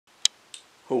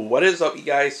What is up, you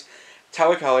guys?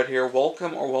 Tyler Collard here.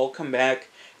 Welcome back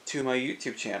to my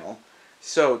YouTube channel.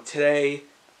 So today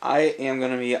I am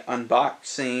going to be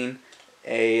unboxing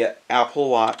a Apple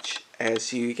Watch,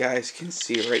 as you guys can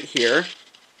see right here.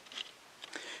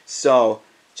 So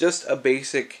just a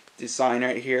basic design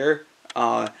right here.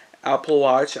 Apple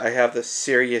Watch. I have the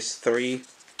Series 3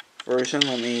 version.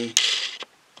 Let me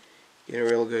get a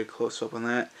real good close up on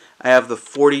that. I have the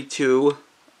 42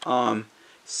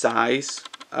 size,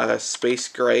 space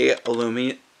gray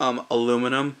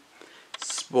aluminum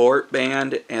sport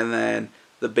band, and then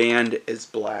the band is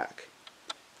black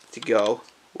to go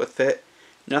with it.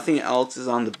 Nothing else is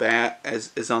on the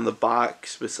is on the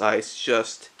box besides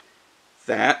just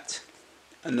that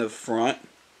in the front.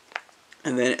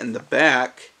 And then in the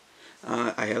back,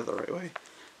 I have the right way.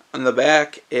 On the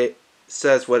back, it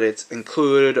says what it's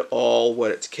included,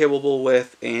 what it's capable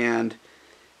with, and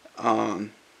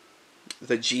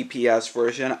the GPS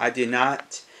version. I did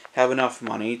not have enough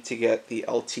money to get the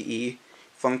LTE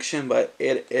function, but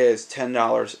it is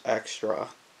 $10 extra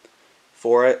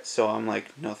for it, so I'm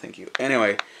like, no thank you.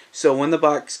 Anyway, so when the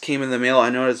box came in the mail,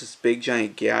 I noticed this big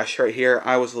giant gash right here.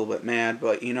 I was a little bit mad,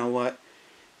 but you know what?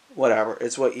 Whatever.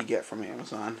 It's what you get from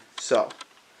Amazon. So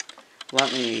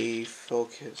let me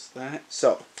focus that.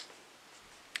 So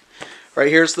right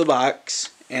here's the box,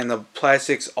 and the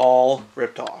plastic's all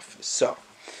ripped off. So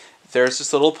there's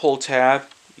this little pull tab.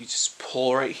 You just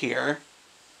pull right here,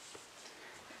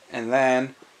 and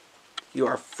then you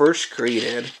are first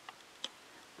greeted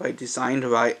by Designed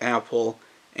by Apple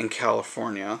in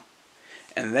California.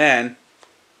 And then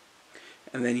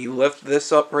you lift this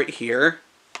up right here,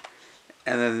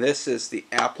 and then this is the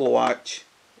Apple Watch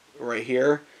right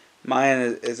here.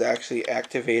 Mine is actually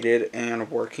activated and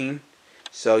working,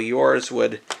 so yours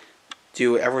would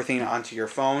do everything onto your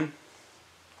phone.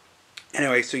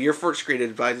 Anyway, so you're first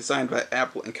greeted by Designed by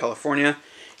Apple in California.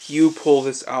 You pull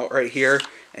this out right here,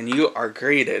 and you are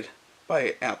greeted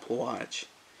by Apple Watch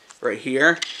right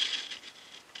here.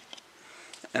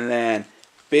 And then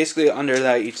basically under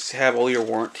that, you just have all your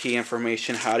warranty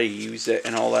information, how to use it,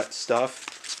 and all that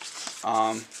stuff.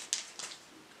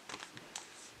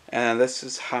 And this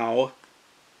is how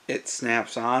it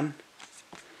snaps on.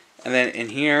 And then in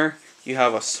here, you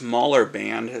have a smaller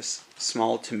band, a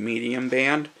small to medium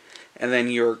band. And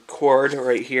then your cord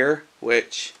right here,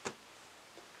 which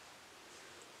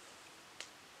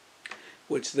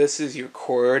this is your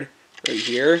cord right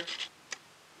here.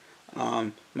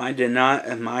 Mine did not,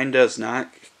 and mine does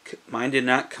not. Mine did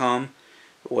not come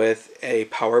with a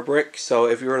power brick. So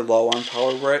if you're low on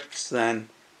power bricks, then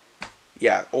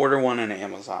yeah, order one on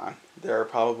Amazon. They're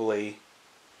probably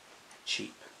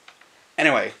cheap.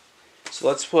 Anyway, so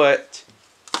let's put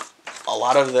a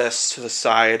lot of this to the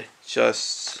side,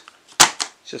 just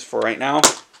for right now.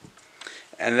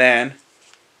 And then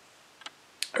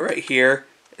right here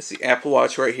is the Apple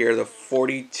Watch right here, the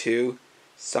 42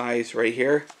 size right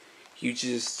here. You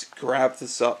just grab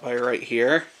this up by right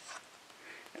here,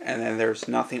 and then there's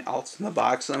nothing else in the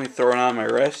box. Let me throw it on my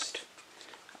wrist.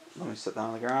 Let me sit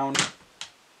down on the ground.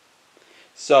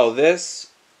 So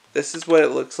this is what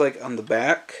it looks like on the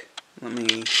back. Let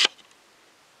me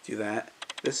do that.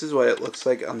 This is what it looks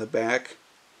like on the back.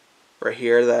 Right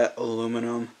here, that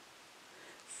aluminum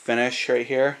finish right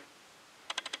here.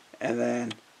 And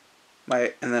then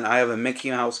I have a Mickey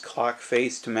Mouse clock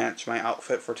face to match my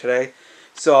outfit for today.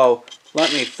 So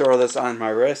let me throw this on my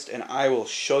wrist, and I will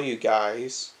show you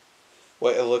guys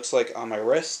what it looks like on my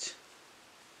wrist.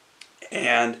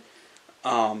 And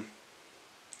when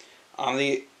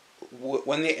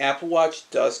the Apple Watch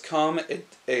does come,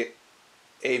 a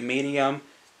medium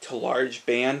to large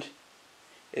band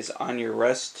is on your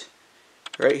wrist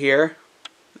right here,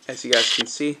 as you guys can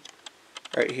see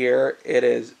right here. It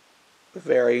is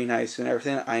very nice and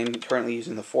everything. I'm currently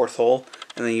using the 4th hole,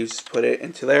 and then you just put it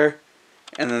into there.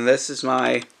 And then this is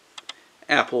my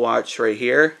Apple Watch right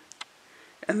here.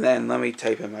 And then let me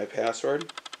type in my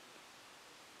password.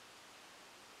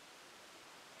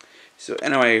 So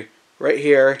anyway, right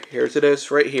here, here's it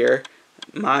is right here.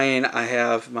 I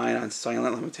have mine on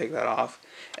silent. Let me take that off.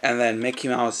 And then Mickey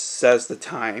Mouse says the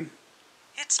time.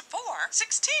 It's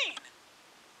 4:16.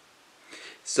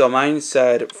 So mine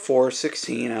said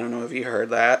 4:16. I don't know if you heard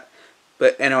that.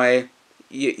 But anyway,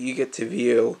 you get to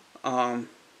view a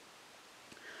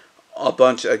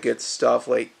bunch of good stuff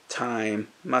like time,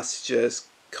 messages,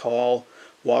 call,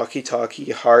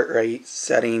 walkie-talkie, heart rate,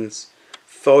 settings,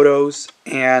 photos,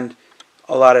 and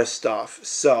a lot of stuff.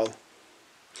 So,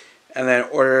 and then in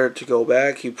order to go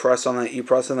back, you press on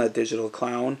that digital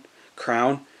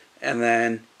crown, and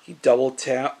then you double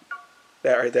tap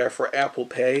that right there for Apple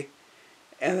Pay,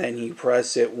 and then you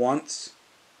press it once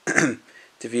to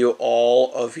view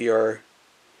all of your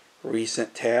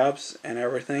recent tabs and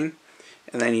everything,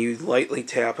 and then you lightly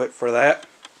tap it for that.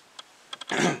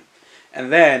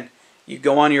 And then you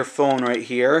go on your phone right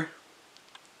here,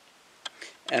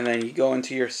 and then you go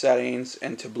into your settings,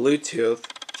 into Bluetooth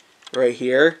right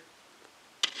here.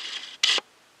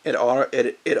 It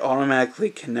automatically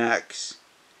connects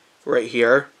right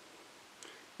here,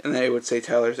 and then it would say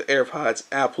Tyler's AirPods,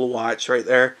 Apple Watch right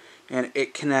there, and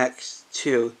it connects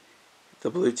to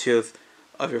the Bluetooth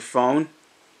of your phone.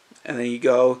 And then you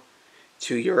go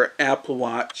to your Apple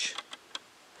Watch,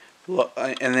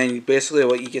 and then basically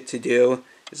what you get to do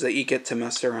is that you get to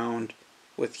mess around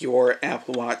with your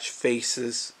Apple Watch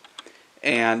faces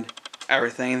and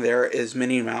everything. There is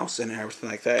Minnie Mouse and everything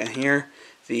like that. And here,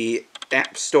 the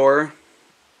App Store,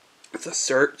 it's a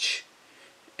search,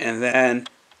 and then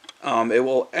it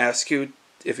will ask you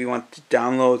if you want to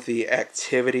download the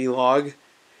activity log.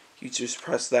 You just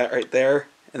press that right there,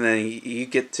 and then you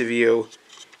get to view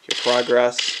your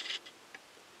progress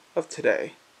of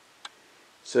today.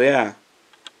 So yeah,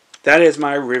 that is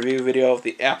my review video of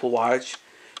the Apple Watch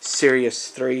Series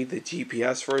 3, the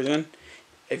GPS version.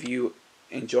 If you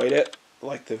enjoyed it,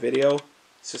 like the video,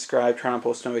 subscribe, turn on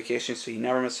post notifications so you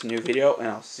never miss a new video, and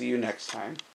I'll see you next time.